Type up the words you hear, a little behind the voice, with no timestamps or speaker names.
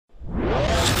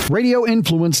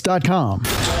radioinfluence.com.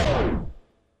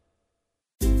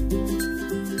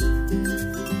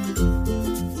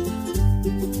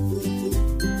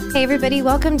 Hey everybody,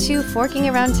 welcome to Forking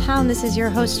Around Town. This is your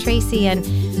host Tracy, and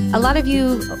a lot of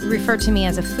you refer to me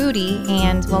as a foodie,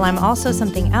 and well, I'm also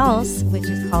something else, which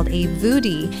is called a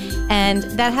voodie, and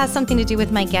that has something to do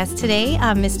with my guest today,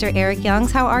 Mr. Eric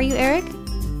Youngs. How are you, Eric?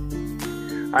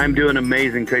 I'm doing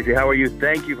amazing, Tracy. How are you?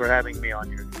 Thank you for having me on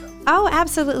your show. Oh,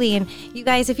 absolutely. And you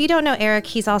guys, if you don't know Eric,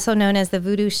 he's also known as the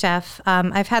Voodoo Chef.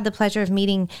 I've had the pleasure of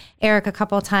meeting Eric a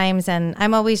couple of times, and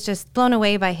I'm always just blown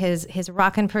away by his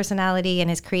rockin' personality and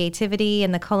his creativity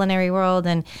in the culinary world.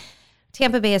 And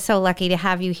Tampa Bay is so lucky to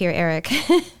have you here, Eric.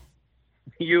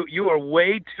 You are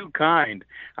way too kind.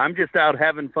 I'm just out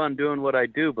having fun doing what I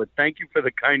do, but thank you for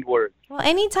the kind words. Well,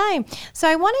 anytime. So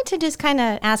I wanted to just kind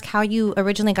of ask how you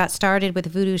originally got started with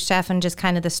Voodoo Chef and just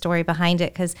kind of the story behind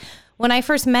it. Because when I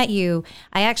first met you,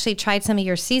 I actually tried some of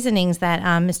your seasonings that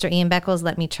Mr. Ian Beckles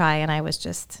let me try, and I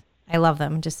love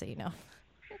them, just so you know.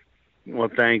 Well,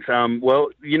 thanks.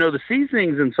 The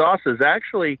seasonings and sauces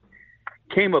actually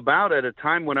came about at a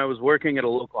time when I was working at a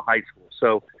local high school.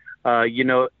 So,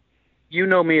 you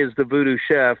know me as the Voodoo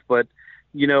Chef, but,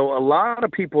 a lot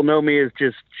of people know me as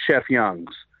just Chef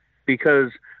Youngs,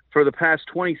 because for the past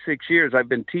 26 years, I've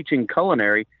been teaching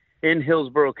culinary in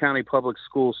Hillsborough County Public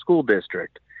School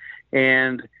District.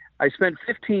 And I spent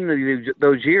 15 of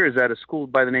those years at a school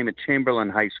by the name of Chamberlain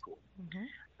High School.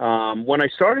 Mm-hmm. When I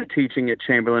started teaching at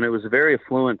Chamberlain, it was a very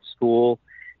affluent school,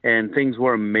 and things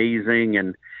were amazing.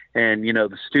 And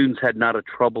the students had not a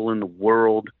trouble in the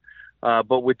world.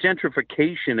 But with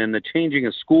gentrification and the changing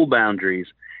of school boundaries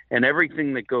and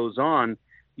everything that goes on,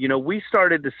 we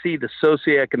started to see the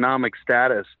socioeconomic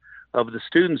status of the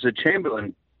students at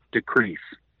Chamberlain decrease.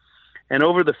 And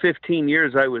over the 15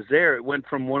 years I was there, it went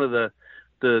from one of the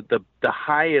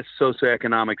highest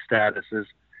socioeconomic statuses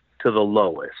to the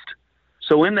lowest.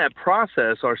 So in that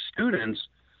process, our students,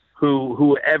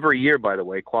 who every year, by the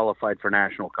way, qualified for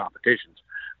national competitions,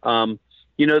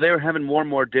 they were having more and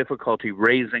more difficulty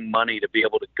raising money to be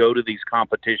able to go to these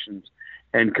competitions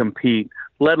and compete,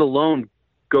 let alone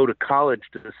go to college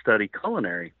to study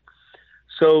culinary.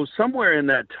 So somewhere in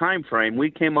that time frame,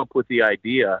 we came up with the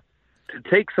idea to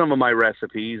take some of my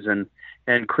recipes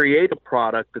and create a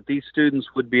product that these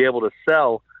students would be able to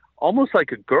sell almost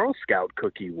like a Girl Scout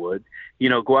cookie would,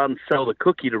 go out and sell the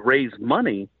cookie to raise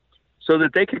money so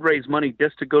that they could raise money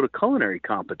just to go to culinary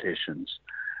competitions.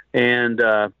 And,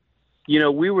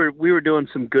 we were doing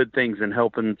some good things and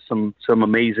helping some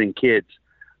amazing kids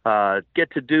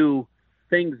get to do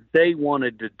things they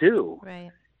wanted to do.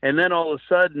 Right. And then all of a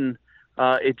sudden,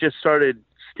 it just started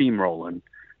steamrolling.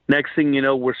 Next thing you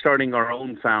know, we're starting our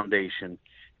own foundation,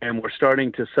 and we're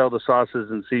starting to sell the sauces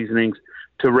and seasonings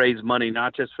to raise money,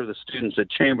 not just for the students at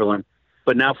Chamberlain,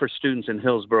 but now for students in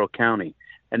Hillsborough County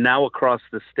and now across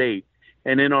the state.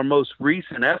 And in our most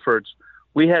recent efforts,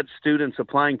 we had students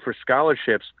applying for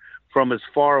scholarships from as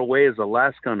far away as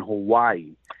Alaska and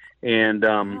Hawaii. And,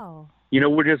 wow.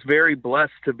 We're just very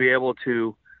blessed to be able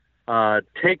to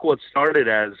take what started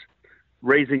as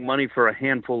raising money for a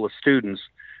handful of students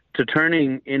to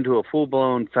turning into a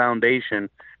full-blown foundation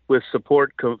with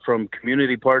support from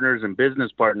community partners and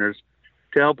business partners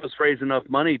to help us raise enough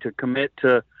money to commit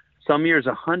to some years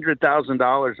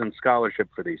 $100,000 in scholarship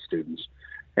for these students.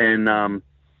 And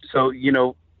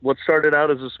what started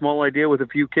out as a small idea with a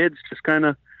few kids just kind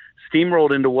of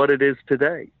steamrolled into what it is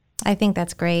today. I think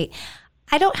that's great.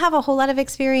 I don't have a whole lot of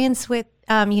experience with,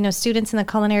 students in the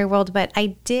culinary world, but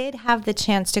I did have the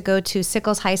chance to go to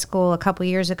Sickles High School a couple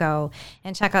years ago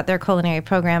and check out their culinary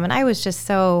program. And I was just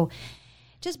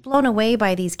blown away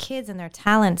by these kids and their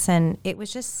talents. And it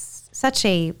was just such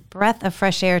a breath of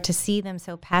fresh air to see them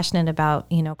so passionate about,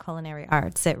 culinary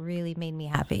arts. It really made me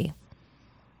happy.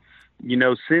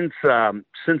 Since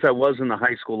I was in the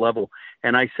high school level,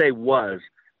 and I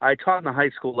taught in the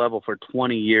high school level for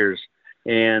 20 years,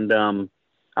 and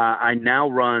I now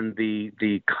run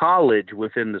the college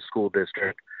within the school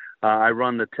district. I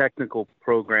run the technical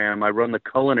program. I run the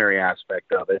culinary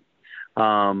aspect of it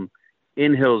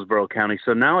in Hillsborough County.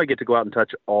 So now I get to go out and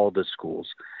touch all the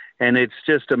schools. And it's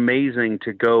just amazing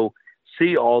to go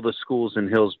see all the schools in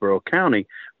Hillsborough County.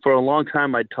 For a long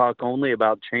time, I'd talk only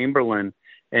about Chamberlain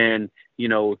and,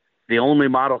 the only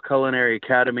model culinary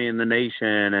academy in the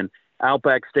nation, and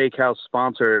Outback Steakhouse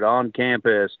sponsored on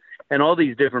campus, and all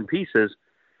these different pieces.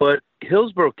 But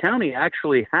Hillsborough County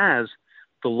actually has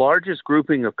the largest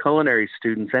grouping of culinary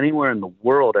students anywhere in the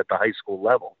world at the high school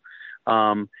level.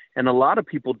 And a lot of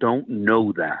people don't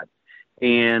know that.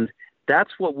 And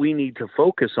that's what we need to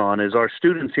focus on is our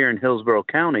students here in Hillsborough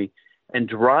County and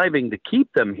driving to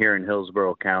keep them here in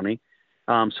Hillsborough County,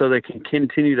 so they can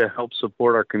continue to help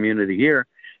support our community here.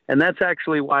 And that's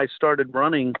actually why I started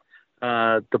running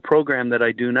the program that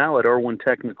I do now at Irwin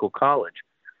Technical College.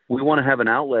 We want to have an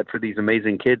outlet for these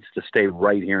amazing kids to stay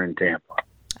right here in Tampa.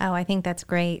 Oh, I think that's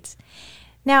great.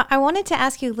 Now, I wanted to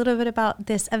ask you a little bit about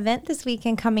this event this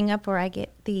weekend coming up where I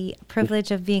get the privilege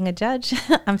of being a judge.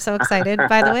 I'm so excited,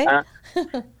 by the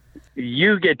way.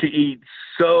 You get to eat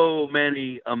so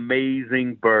many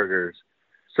amazing burgers.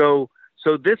 So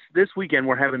this weekend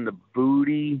we're having the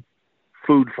Voodoo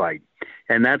Food Fight,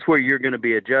 and that's where you're going to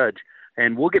be a judge.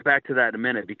 And we'll get back to that in a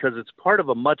minute because it's part of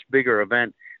a much bigger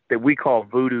event that we call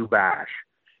Voodoo Bash.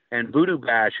 And Voodoo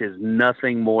Bash is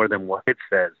nothing more than what it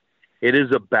says. It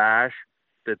is a bash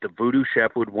that the voodoo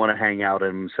chef would want to hang out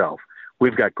in himself.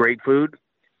 We've got great food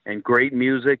and great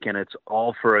music, and it's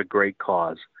all for a great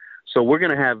cause. So we're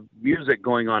going to have music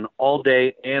going on all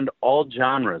day and all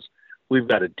genres. We've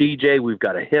got a DJ, we've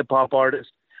got a hip-hop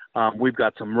artist, we've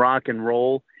got some rock and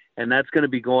roll, and that's going to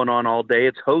be going on all day.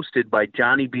 It's hosted by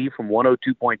Johnny B from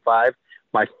 102.5,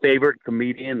 my favorite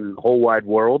comedian in the whole wide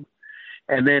world.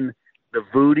 And then the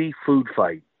Voodoo Food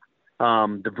Fight.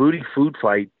 The Voodoo Food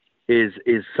Fight is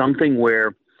something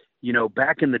where,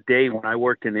 back in the day when I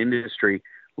worked in industry,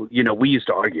 we used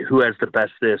to argue who has the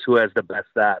best this, who has the best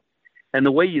that. And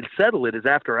the way you'd settle it is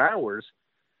after hours,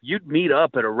 you'd meet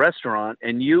up at a restaurant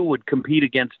and you would compete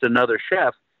against another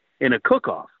chef in a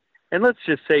cook-off. And let's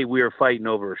just say we were fighting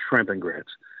over shrimp and grits.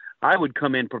 I would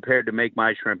come in prepared to make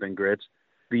my shrimp and grits.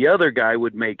 The other guy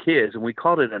would make his, and we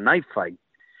called it a knife fight.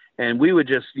 And we would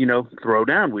just, throw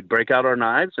down. We'd break out our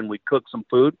knives and we'd cook some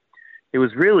food. It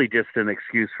was really just an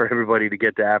excuse for everybody to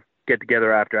get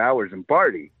together after hours and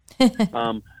party.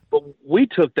 But we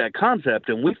took that concept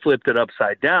and we flipped it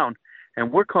upside down,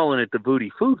 and we're calling it the Voodoo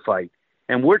Food Fight.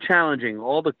 And we're challenging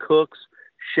all the cooks,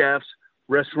 chefs,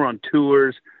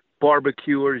 restaurateurs,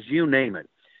 barbecuers, you name it,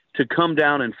 to come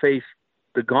down and face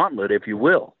the gauntlet, if you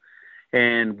will.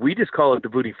 And we just call it the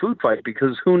Voodoo Food Fight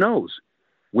because who knows?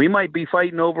 We might be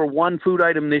fighting over one food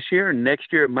item this year, and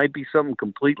next year it might be something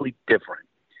completely different.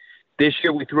 This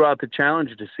year we threw out the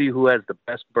challenge to see who has the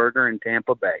best burger in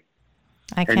Tampa Bay.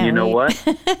 And you know wait.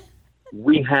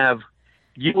 what?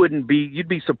 You'd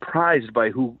be surprised by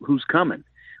who's coming.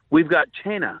 We've got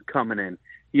Chena coming in.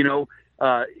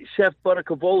 Chef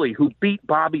Buttacavoli, who beat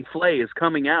Bobby Flay, is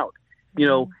coming out.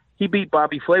 He beat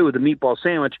Bobby Flay with a meatball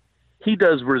sandwich. He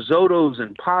does risottos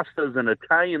and pastas and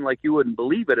Italian like you wouldn't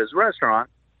believe at his restaurant.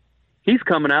 He's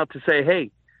coming out to say,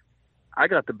 hey, I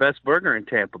got the best burger in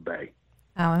Tampa Bay.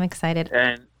 Oh, I'm excited.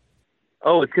 And,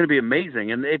 it's going to be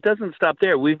amazing. And it doesn't stop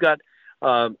there. We've got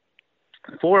 4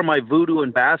 of my voodoo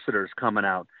ambassadors coming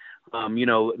out.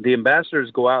 The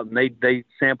ambassadors go out and they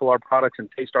sample our products and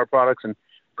taste our products and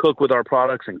cook with our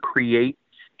products and create.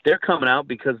 They're coming out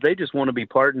because they just want to be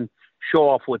part and show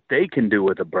off what they can do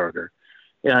with a burger.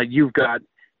 You've got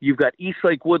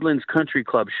Eastlake Woodlands Country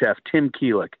Club chef Tim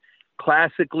Keelick,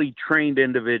 classically trained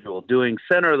individual doing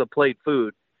center of the plate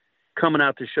food, coming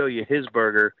out to show you his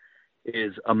burger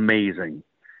is amazing.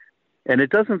 And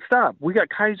it doesn't stop. We got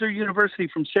Kaiser University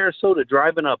from Sarasota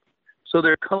driving up so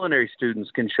their culinary students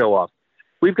can show off.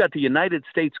 We've got the United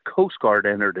States Coast Guard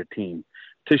entered a team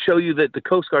to show you that the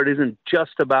Coast Guard isn't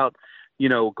just about,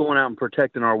 going out and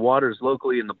protecting our waters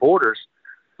locally in the borders,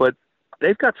 but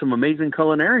they've got some amazing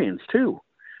culinarians too.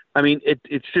 I mean,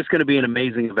 it's just going to be an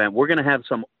amazing event. We're going to have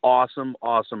some awesome,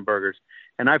 awesome burgers.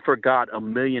 And I forgot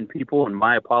 1 million people, and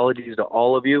my apologies to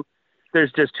all of you.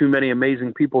 There's just too many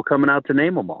amazing people coming out to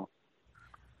name them all.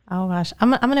 Oh gosh,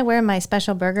 I'm going to wear my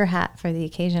special burger hat for the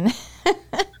occasion.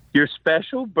 Your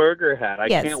special burger hat. I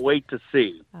Yes. can't wait to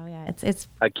see. Oh yeah, it's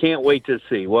I can't wait to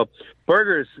see. Well,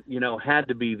 burgers, had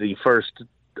to be the first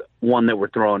one that we're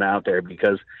throwing out there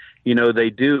because, they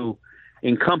do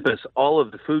encompass all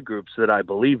of the food groups that I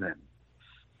believe in.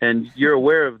 And you're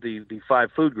aware of the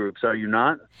 5 food groups, are you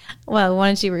not? Well, why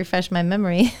don't you refresh my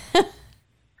memory?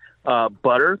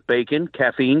 Butter, bacon,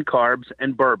 caffeine, carbs,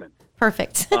 and bourbon.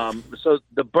 Perfect. So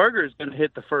the burger is going to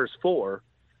hit the first 4,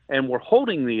 and we're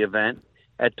holding the event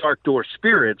at Dark Door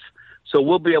Spirits, so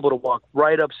we'll be able to walk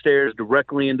right upstairs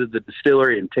directly into the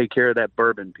distillery and take care of that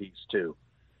bourbon piece too.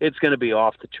 It's going to be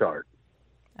off the chart.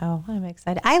 Oh, I'm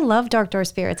excited. I love Dark Door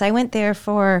Spirits. I went there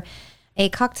for a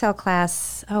cocktail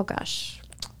class,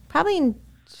 probably in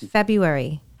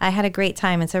February. I had a great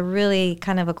time. It's a really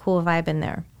kind of a cool vibe in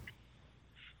there.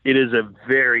 It is a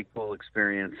very cool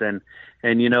experience. And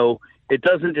it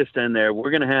doesn't just end there.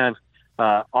 We're going to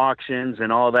have auctions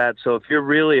and all that. So if you're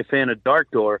really a fan of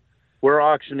Dark Door, we're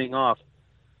auctioning off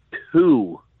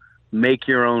 2 make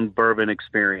your own bourbon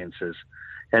experiences.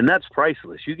 and that's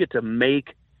priceless. You get to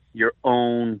make your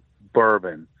own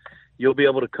bourbon. You'll be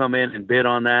able to come in and bid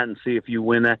on that and see if you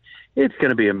win that. It's going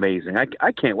to be amazing.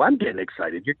 I can't. Well, I'm getting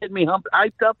excited. You're getting me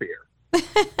hyped up here.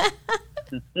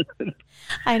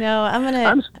 I know.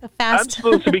 I'm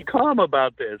supposed to be calm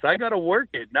about this. I got to work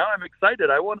it. Now I'm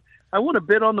excited. I want to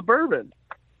bid on the bourbon.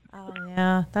 Oh,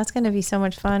 yeah. That's going to be so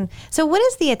much fun. So what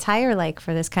is the attire like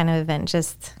for this kind of event?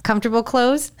 Just comfortable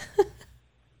clothes?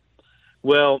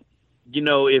 Well,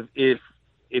 if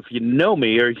you know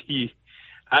me,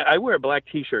 I wear a black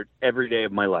T-shirt every day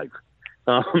of my life.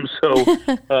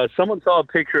 So someone saw a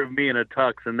picture of me in a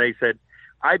tux, and they said,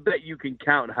 I bet you can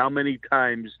count how many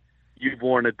times you've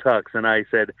worn a tux. And I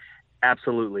said,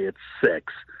 absolutely, it's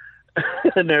 6.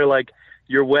 And they're like,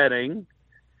 your wedding.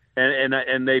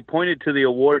 And they pointed to the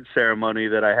award ceremony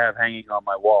that I have hanging on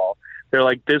my wall. They're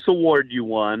like, this award you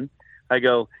won. I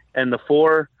go, and the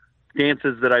 4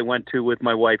 dances that I went to with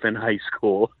my wife in high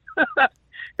school.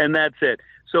 And that's it.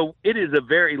 So it is a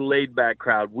very laid back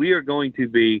crowd. We are going to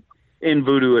be in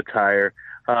voodoo attire,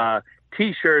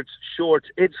 T-shirts, shorts.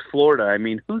 It's Florida. I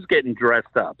mean, who's getting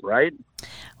dressed up, right?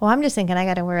 Well, I'm just thinking I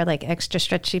got to wear like extra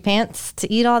stretchy pants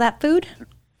to eat all that food.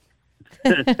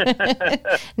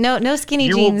 No skinny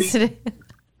jeans.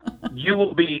 You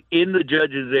will be in the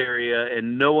judges area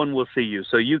and no one will see you.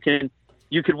 So you could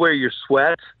wear your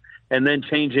sweats and then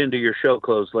change into your show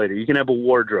clothes later. You can have a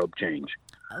wardrobe change.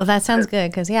 Well, that sounds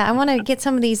good because, I want to get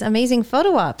some of these amazing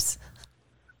photo ops.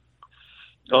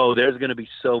 Oh, there's going to be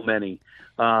so many.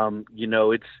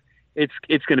 It's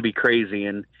going to be crazy,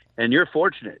 and you're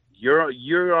fortunate.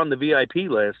 You're on the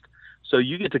VIP list, so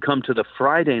you get to come to the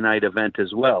Friday night event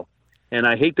as well. And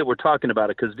I hate that we're talking about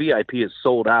it because VIP is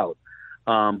sold out.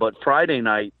 But Friday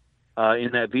night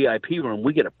in that VIP room,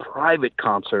 we get a private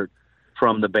concert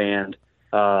from the band.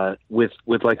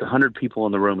 With like 100 people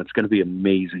in the room. It's going to be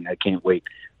amazing. I can't wait.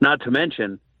 Not to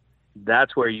mention,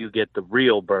 that's where you get the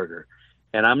real burger.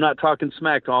 And I'm not talking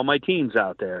smack to all my teams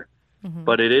out there,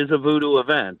 but it is a voodoo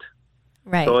event.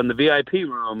 Right. So in the VIP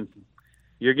room,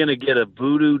 you're going to get a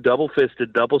voodoo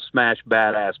double-fisted, double-smash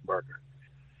badass burger.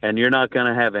 And you're not going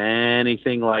to have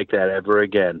anything like that ever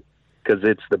again because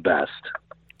it's the best.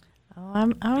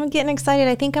 Oh, I'm getting excited.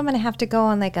 I think I'm going to have to go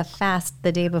on like a fast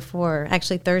the day before,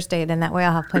 actually Thursday. Then that way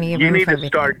I'll have plenty of room for everything. You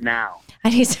need to start now. I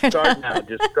need to start now.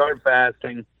 Just start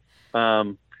fasting.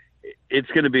 It's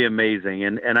going to be amazing.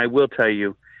 And I will tell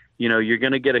you, you're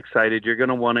going to get excited. You're going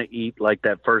to want to eat like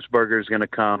that first burger is going to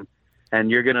come,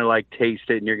 and you're going to like taste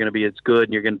it, and you're going to be, it's good,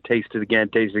 and you're going to taste it again.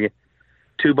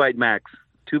 2-bite max.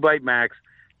 2-bite max.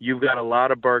 You've got a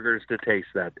lot of burgers to taste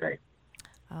that day.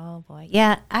 Oh boy.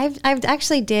 Yeah. I've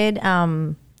actually did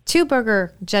 2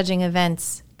 burger judging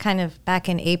events kind of back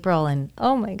in April, and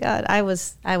oh my God, I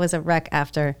was a wreck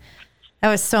after. That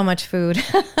was so much food.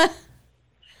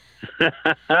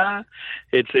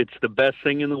 It's the best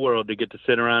thing in the world to get to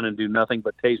sit around and do nothing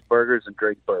but taste burgers and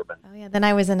drink bourbon. Oh yeah. Then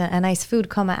I was in a nice food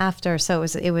coma after, so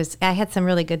it was I had some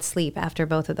really good sleep after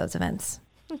both of those events.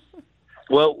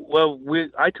 Well,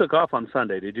 I took off on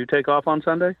Sunday. Did you take off on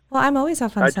Sunday? Well, I'm always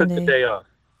off on Sunday. I took the day off.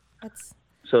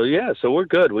 So we're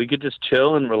good. We could just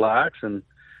chill and relax and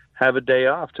have a day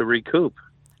off to recoup.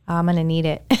 I'm going to need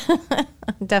it.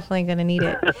 I'm definitely going to need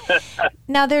it.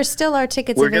 Now, there still are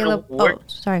tickets available.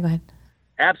 Sorry, go ahead.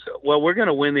 Absolutely. Well, we're going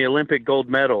to win the Olympic gold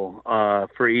medal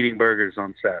for eating burgers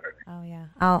on Saturday. Oh, yeah.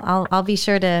 I'll be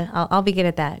sure to, I'll be good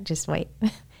at that. Just wait.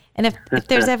 And if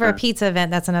there's ever a pizza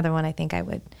event, that's another one I think I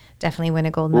would definitely win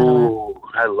a gold medal. Ooh,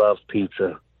 I love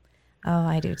pizza. Oh,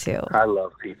 I do too. I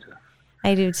love pizza.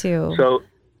 I do too. So,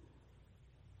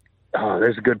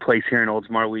 there's a good place here in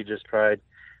Oldsmar we just tried.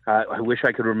 I wish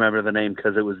I could remember the name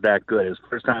because it was that good. It was the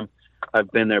first time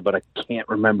I've been there, but I can't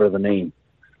remember the name.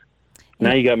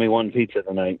 Now you got me wanting pizza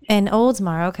tonight. In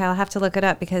Oldsmar, okay, I'll have to look it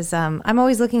up because I'm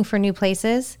always looking for new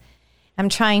places. I'm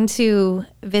trying to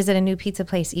visit a new pizza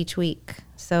place each week,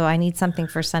 so I need something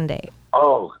for Sunday.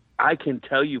 Oh, I can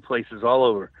tell you places all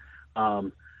over.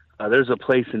 There's a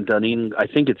place in Dunedin, I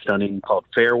think it's Dunedin, called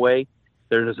Fairway.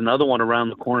 There's another one around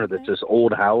the corner that's this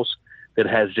old house that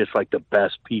has just like the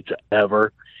best pizza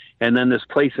ever. And then this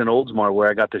place in Oldsmar where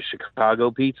I got the Chicago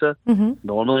pizza. Mm-hmm.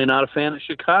 Normally not a fan of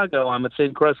Chicago. I'm a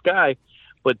thin crust guy.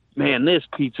 But, man, this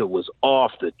pizza was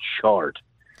off the chart.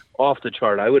 Off the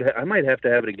chart. I might have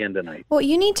to have it again tonight. Well,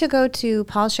 you need to go to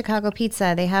Paul's Chicago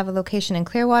Pizza. They have a location in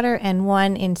Clearwater and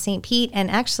one in St. Pete.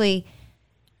 And actually,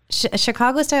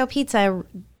 Chicago-style pizza,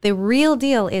 the real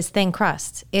deal is thin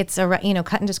crust. It's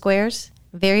cut into squares,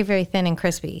 very, very thin and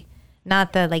crispy.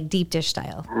 Not the deep dish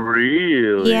style.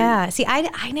 Really? Yeah. See,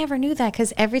 I never knew that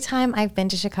because every time I've been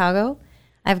to Chicago,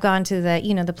 I've gone to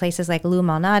the places like Lou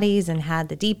Malnati's and had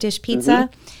the deep dish pizza.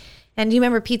 And do you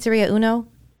remember Pizzeria Uno?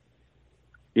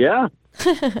 Yeah.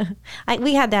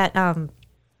 We had that.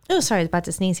 Sorry, I was about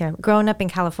to sneeze here. Growing up in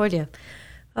California.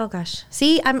 Oh gosh.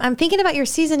 See, I'm thinking about your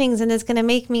seasonings, and it's going to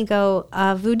make me go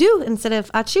voodoo instead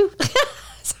of achoo.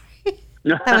 Sorry,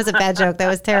 that was a bad joke. That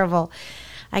was terrible.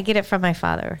 I get it from my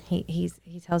father. He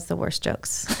tells the worst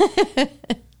jokes.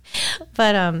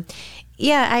 But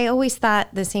yeah, I always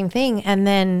thought the same thing. And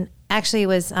then actually, it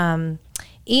was Ian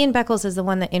Beckles is the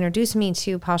one that introduced me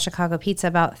to Paul Chicago Pizza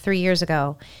about 3 years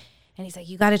ago. And he's like,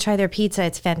 you got to try their pizza.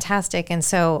 It's fantastic. And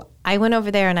so I went over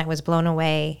there and I was blown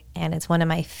away. And it's one of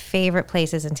my favorite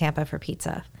places in Tampa for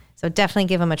pizza. So definitely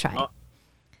give them a try.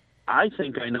 I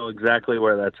think I know exactly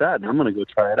where that's at. And I'm going to go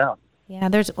try it out. Yeah,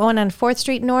 there's one on 4th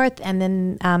Street North and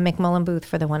then McMullen Booth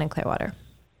for the one in Clearwater.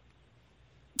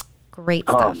 Great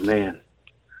stuff. Oh, man.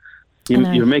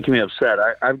 You're making me upset.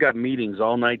 I've got meetings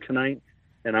all night tonight.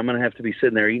 And I'm going to have to be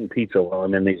sitting there eating pizza while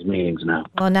I'm in these meetings now.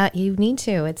 Well, now you need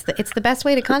to. It's the best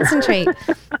way to concentrate.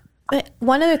 But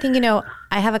one other thing,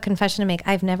 I have a confession to make.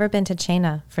 I've never been to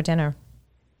Chena for dinner.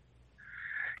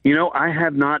 I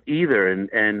have not either.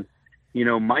 And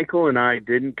Michael and I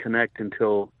didn't connect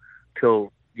until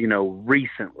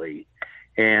recently.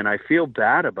 And I feel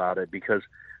bad about it because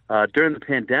during the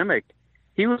pandemic,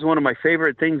 he was one of my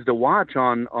favorite things to watch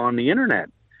on the internet.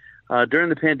 During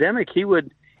the pandemic, he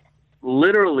would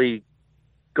literally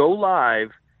go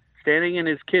live standing in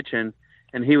his kitchen,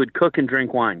 and he would cook and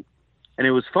drink wine. And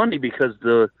it was funny because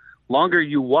the longer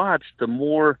you watched, the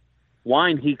more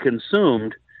wine he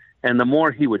consumed and the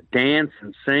more he would dance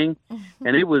and sing.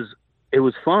 And it was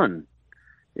fun.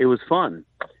 It was fun.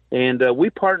 And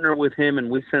we partner with him, and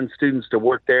we send students to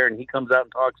work there, and he comes out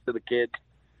and talks to the kids.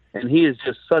 And he is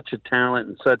just such a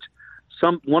talent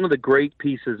and one of the great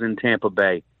pieces in Tampa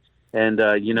Bay. And,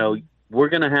 we're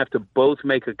going to have to both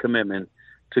make a commitment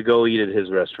to go eat at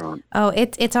his restaurant. Oh,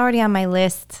 it's already on my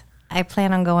list. I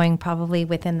plan on going probably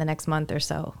within the next month or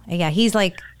so. Yeah, he's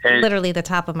literally the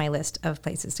top of my list of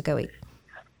places to go eat.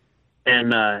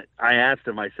 And I asked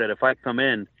him, I said, if I come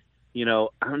in,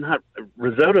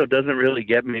 risotto doesn't really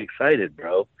get me excited,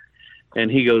 bro. And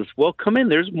he goes, well, come in.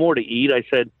 There's more to eat. I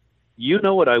said, you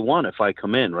know what I want if I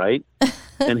come in, right?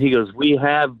 And he goes, we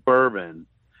have bourbon.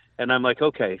 And I'm like,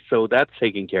 okay, so that's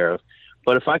taken care of.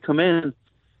 But if I come in,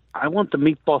 I want the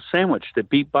meatball sandwich that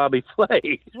beat Bobby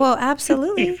Flay. Well,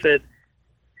 absolutely. He says,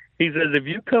 if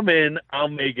you come in, I'll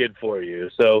make it for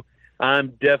you. So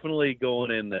I'm definitely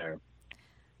going in there.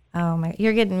 Oh my!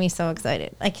 You're getting me so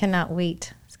excited. I cannot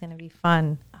wait. It's going to be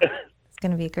fun. It's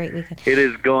going to be a great weekend. It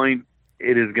is going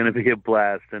to be a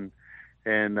blast. And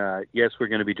yes, we're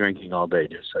going to be drinking all day,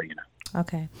 just so you know.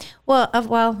 Okay. Well,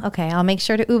 okay. I'll make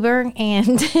sure to Uber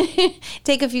and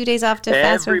take a few days off to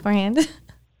fast beforehand.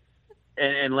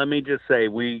 And let me just say,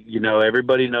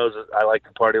 everybody knows I like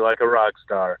to party like a rock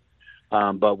star,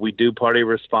 but we do party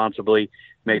responsibly.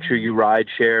 Make sure you ride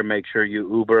share. Make sure you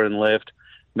Uber and Lyft.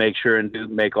 Make sure and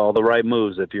make all the right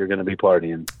moves if you're going to be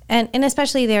partying. And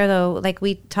especially there, though, like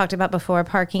we talked about before,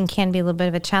 parking can be a little bit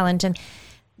of a challenge. And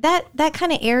that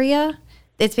kind of area,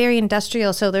 it's very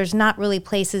industrial, so there's not really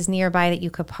places nearby that you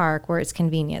could park where it's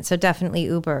convenient. So definitely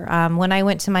Uber. When I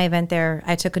went to my event there,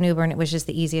 I took an Uber, and it was just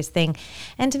the easiest thing.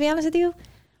 And to be honest with you,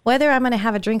 whether I'm going to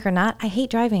have a drink or not, I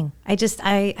hate driving.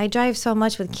 I drive so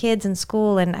much with kids in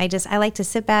school, and I like to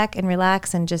sit back and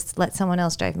relax and just let someone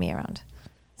else drive me around.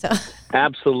 So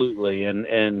absolutely,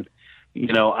 and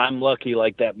I'm lucky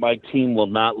like that. My team will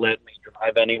not let me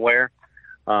drive anywhere,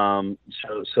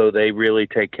 so they really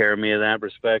take care of me in that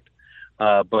respect.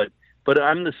 But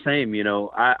I'm the same,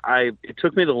 it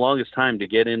took me the longest time to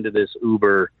get into this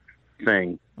Uber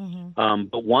thing. Mm-hmm.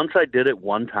 But once I did it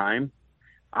one time,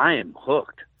 I am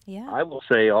hooked. Yeah. I will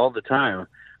say all the time,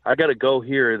 I got to go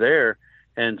here or there,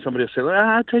 and somebody will say,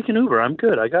 I'll take an Uber. I'm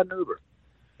good. I got an Uber.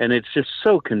 And it's just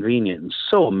so convenient and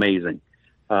so amazing.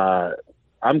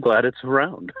 I'm glad it's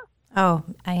around. Oh,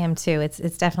 I am too.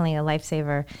 It's definitely a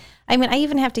lifesaver. I mean, I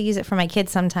even have to use it for my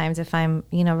kids sometimes if I'm,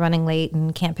 running late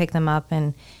and can't pick them up,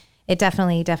 and it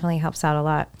definitely helps out a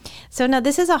lot. So now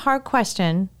this is a hard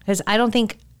question because I don't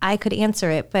think I could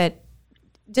answer it, but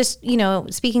just,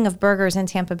 speaking of burgers in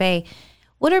Tampa Bay,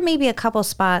 what are maybe a couple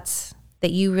spots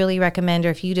that you really recommend, or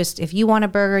if you want a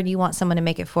burger and you want someone to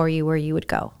make it for you, where you would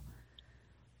go?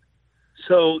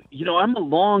 So, I'm a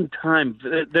long time,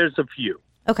 there's a few.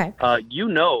 Okay.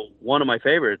 One of my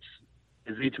favorites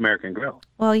is Each American Grill.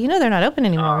 Well, they're not open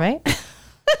anymore, right?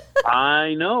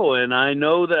 I know, and I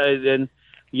know that, and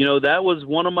that was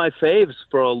one of my faves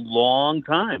for a long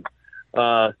time.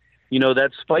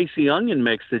 That spicy onion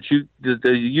mix that you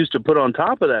used to put on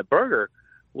top of that burger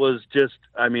was just,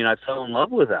 I mean, I fell in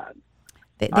love with that.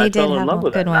 They did fell in have love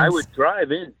with good that. ones. I would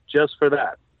drive in just for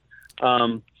that.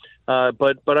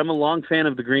 But I'm a long fan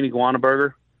of the Green Iguana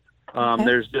Burger. Okay.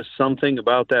 There's just something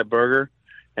about that burger,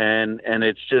 and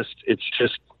it's just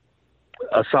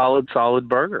a solid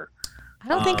burger. I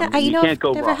don't think you can't go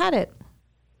I've never wrong. had it.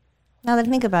 Now that I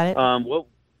think about it, Well,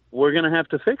 we're gonna have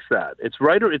to fix that. It's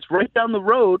right down the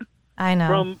road I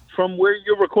know. from where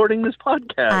you're recording this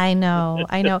podcast. I know.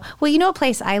 Well, a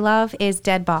place I love is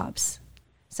Dead Bob's.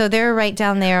 So they're right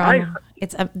down there.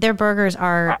 Their burgers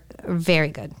are very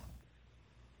good.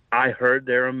 I heard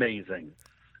they're amazing.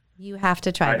 You have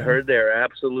to try them. I heard they're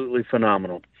absolutely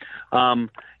phenomenal.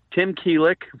 Tim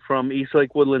Keelick from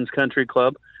Eastlake Woodlands Country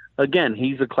Club. Again,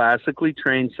 he's a classically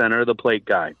trained center of the plate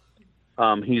guy.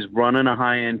 He's running a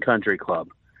high-end country club.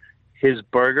 His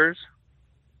burgers,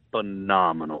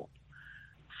 phenomenal.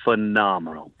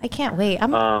 I can't wait.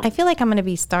 I feel like I'm going to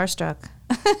be starstruck.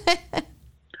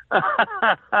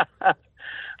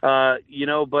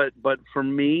 But for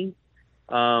me,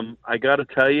 I got to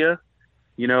tell you,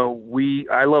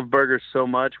 I love burgers so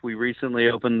much. We recently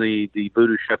opened the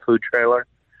Voodoo Chef food trailer.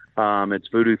 It's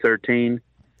Voodoo 13.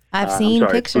 I've seen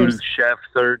pictures. Voodoo Chef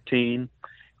 13.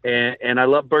 And I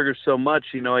love burgers so much.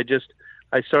 I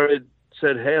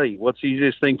said, hey, what's the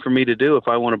easiest thing for me to do if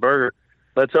I want a burger?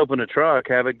 Let's open a truck,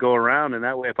 have it go around, and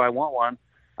that way if I want one,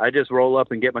 I just roll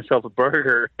up and get myself a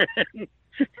burger. And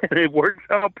it works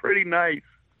out pretty nice.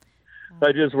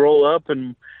 I just roll up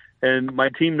and my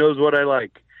team knows what I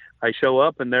like. I show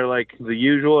up and they're like the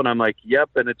usual, and I'm like, yep,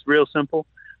 and it's real simple.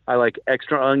 I like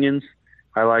extra onions,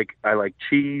 I like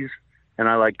cheese, and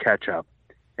I like ketchup.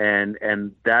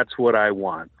 And that's what I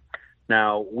want.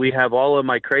 Now, we have all of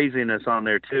my craziness on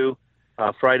there too.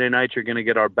 Friday night you're going to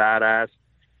get our badass.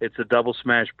 It's a double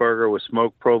smash burger with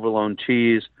smoked provolone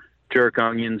cheese, jerk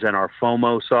onions, and our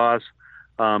FOMO sauce.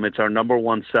 It's our number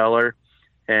one seller,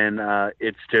 and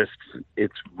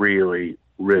it's really,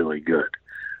 really good.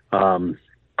 The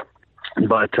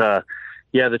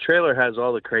trailer has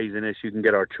all the craziness. You can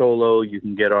get our cholo, you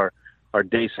can get our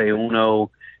desayuno,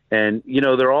 and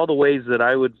they're all the ways that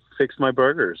I would fix my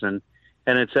burgers, and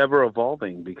it's ever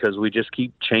evolving because we just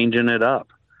keep changing it up.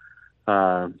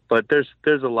 But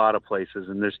there's a lot of places,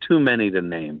 and there's too many to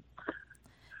name.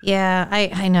 Yeah,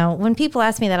 I know. When people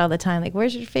ask me that all the time, like,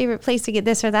 where's your favorite place to get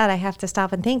this or that? I have to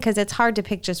stop and think because it's hard to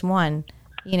pick just one,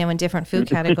 in different food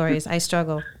categories. I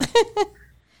struggle.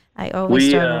 I always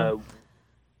struggle.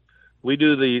 We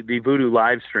do the Voodoo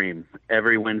live stream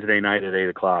every Wednesday night at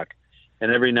 8:00.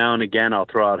 And every now and again, I'll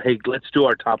throw out, hey, let's do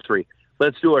our top three.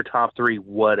 Let's do our top three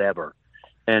whatever.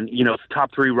 And,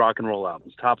 top three rock and roll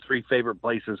albums, top three favorite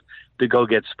places to go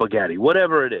get spaghetti,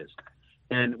 whatever it is.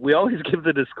 And we always give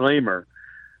the disclaimer,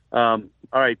 all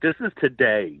right, this is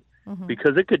today,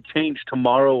 because it could change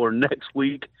tomorrow or next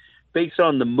week based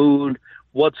on the mood,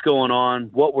 what's going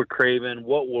on, what we're craving,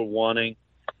 what we're wanting.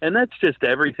 And that's just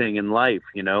everything in life,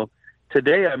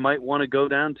 Today I might want to go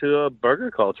down to a Burger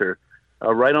Culture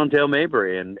right on Dale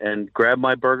Mabry and grab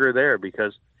my burger there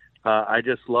because I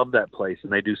just love that place,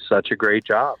 and they do such a great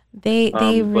job. They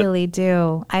really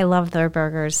do. I love their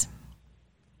burgers.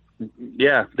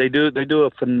 Yeah, they do. They do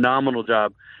a phenomenal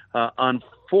job.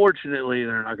 Unfortunately,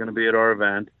 they're not going to be at our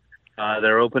event.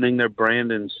 They're opening their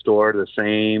Brandon store the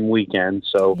same weekend,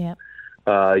 so Yep.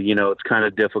 It's kind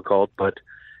of difficult. But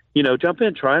jump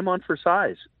in, try them on for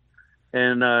size,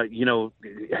 and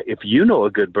if you know a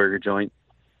good burger joint,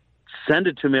 send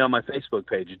it to me on my Facebook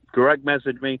page. Direct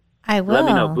message me. I will. Let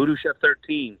me know. Voodoo Chef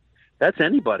 13. That's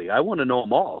anybody. I want to know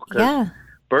them all. Yeah.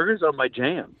 Burgers are my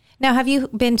jam. Now, have you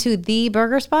been to the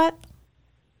Burger Spot?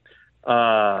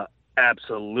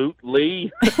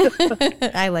 Absolutely.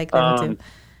 I like them too.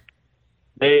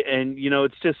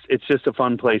 It's just a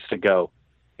fun place to go.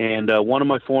 And one of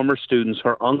my former students,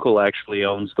 her uncle actually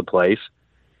owns the place,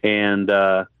 and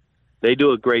they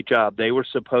do a great job. They were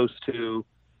supposed to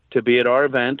be at our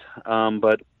event,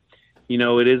 but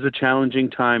it is a challenging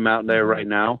time out there right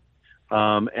now.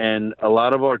 And a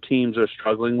lot of our teams are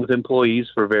struggling with employees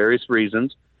for various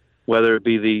reasons, whether it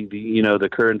be the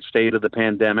current state of the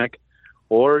pandemic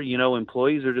or,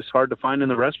 employees are just hard to find in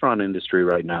the restaurant industry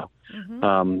right now.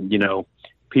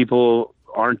 People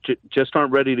aren't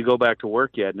ready to go back to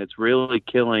work yet. And it's really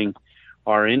killing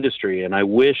our industry. And I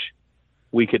wish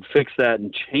we could fix that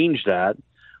and change that.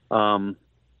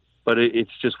 But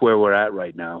it's just where we're at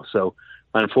right now. So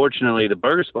unfortunately, the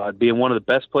Burger Spot being one of the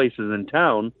best places in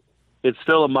town, it's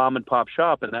still a mom and pop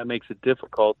shop, and that makes it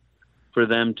difficult for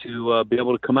them to be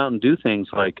able to come out and do things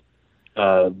like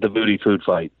the Voodoo Food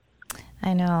Fight.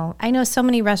 I know so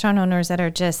many restaurant owners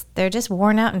that they're just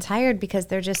worn out and tired because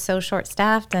they're just so short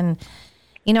staffed, and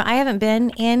I haven't been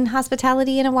in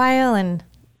hospitality in a while, and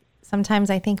sometimes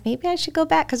I think maybe I should go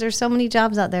back because there's so many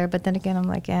jobs out there. But then again, I'm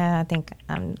like, yeah, I think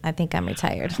I'm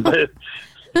retired. But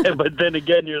then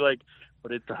again, you're like,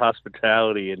 but it's the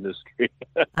hospitality industry.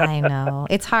 I know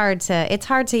it's hard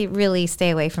to really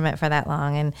stay away from it for that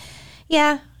long. And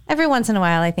yeah, every once in a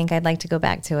while, I think I'd like to go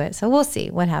back to it. So we'll see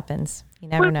what happens. You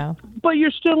never know. But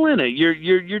you're still in it.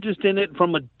 You're just in it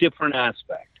from a different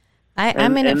aspect.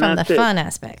 I'm in it from the fun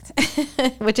aspect,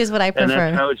 which is what I prefer. And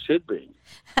that's how it should be.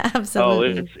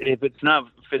 Absolutely. Oh, if it's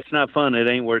not fun, it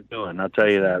ain't worth doing. I'll tell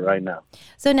you that right now.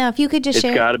 So now, if you could just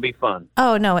share, it's got to be fun.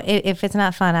 Oh no, if it's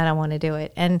not fun, I don't want to do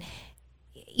it. And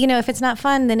if it's not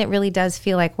fun, then it really does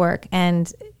feel like work.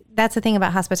 And that's the thing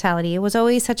about hospitality. It was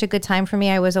always such a good time for me.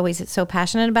 I was always so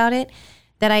passionate about it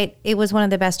that it was one of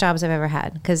the best jobs I've ever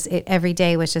had because every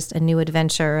day was just a new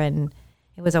adventure and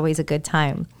it was always a good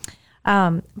time.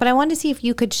 But I wanted to see if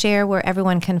you could share where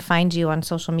everyone can find you on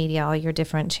social media, all your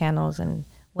different channels and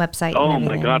website. Oh and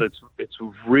my God, it's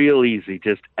real easy.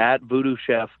 Just at Voodoo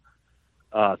Chef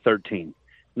 13.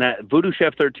 Now, Voodoo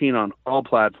Chef 13 on all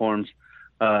platforms.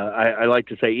 I like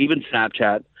to say even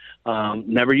Snapchat.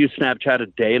 Never used Snapchat a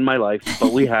day in my life,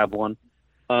 but we have one.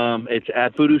 It's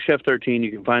at Voodoo Chef 13.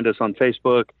 You can find us on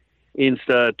Facebook,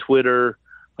 Insta, Twitter,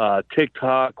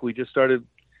 TikTok. We just started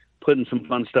putting some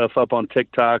fun stuff up on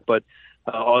TikTok, but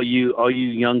all you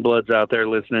young bloods out there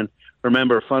listening,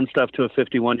 remember, fun stuff to a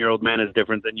 51-year-old man is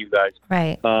different than you guys.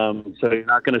 Right. So you're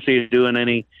not going to see us doing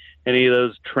any of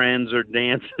those trends or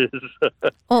dances.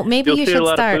 Well, maybe you should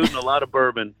start. You'll see a lot of food and a lot of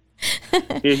bourbon.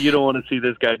 You don't want to see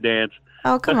this guy dance.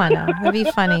 Oh, come on now. That'd be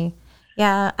funny.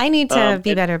 Yeah, I need to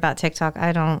be better about TikTok.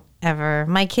 I don't ever.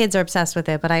 My kids are obsessed with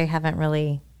it, but I haven't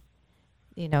really,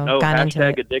 gone into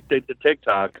it. Addicted to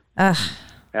TikTok. Ugh,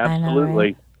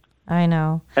 absolutely. I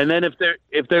know. And then if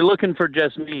they're looking for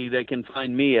just me, they can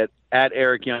find me at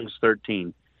Eric Youngs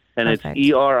 13, and Perfect. It's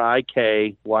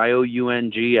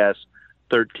ERIKYOUNGS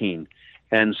 13.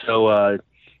 And so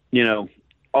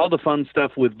all the fun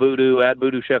stuff with Voodoo at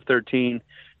Voodoo Chef 13,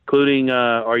 including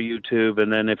our YouTube.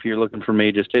 And then if you're looking for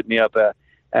me, just hit me up at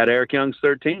Eric Youngs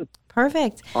 13.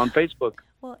 Perfect. On Facebook.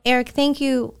 Well, Eric, thank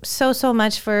you so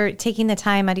much for taking the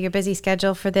time out of your busy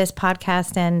schedule for this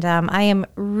podcast. And I am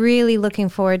really looking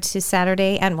forward to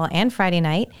Saturday and Friday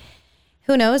night.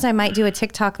 Who knows? I might do a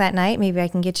TikTok that night. Maybe I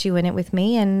can get you in it with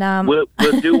me. And we'll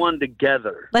do one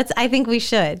together. I think we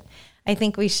should.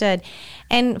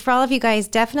 And for all of you guys,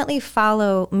 definitely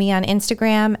follow me on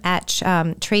Instagram at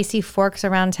Tracy Forks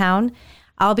Around Town.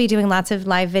 I'll be doing lots of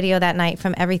live video that night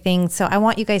from everything. So I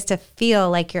want you guys to feel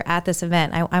like you're at this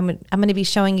event. I'm going to be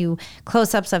showing you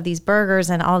close-ups of these burgers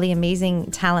and all the amazing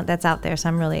talent that's out there. So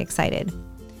I'm really excited.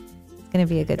 It's going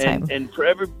to be a good time. And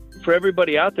for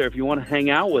everybody out there, if you want to hang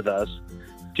out with us,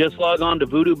 just log on to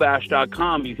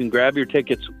voodoobash.com. You can grab your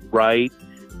tickets right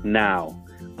now.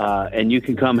 And you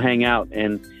can come hang out.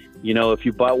 And, if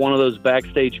you bought one of those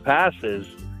backstage passes,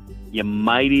 you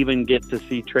might even get to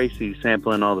see Tracy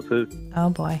sampling all the food. Oh,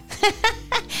 boy.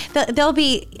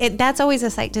 That's always a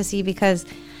sight to see because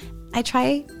I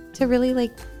try to really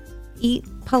eat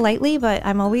politely, but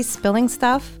I'm always spilling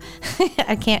stuff.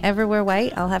 I can't ever wear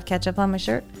white. I'll have ketchup on my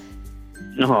shirt.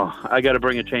 No, I got to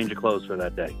bring a change of clothes for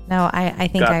that day. No, I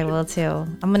think I will too.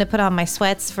 I'm going to put on my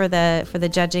sweats for the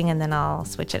judging, and then I'll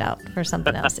switch it out for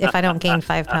something else if I don't gain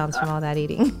 5 pounds from all that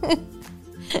eating.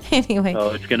 Anyway. Oh,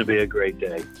 it's going to be a great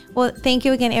day. Well, thank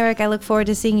you again, Eric. I look forward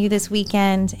to seeing you this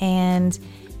weekend. And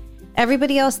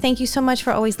everybody else, thank you so much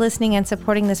for always listening and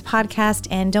supporting this podcast.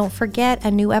 And don't forget,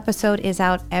 a new episode is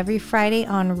out every Friday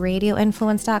on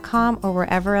radioinfluence.com or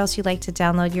wherever else you like to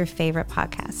download your favorite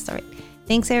podcasts. All right.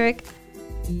 Thanks, Eric.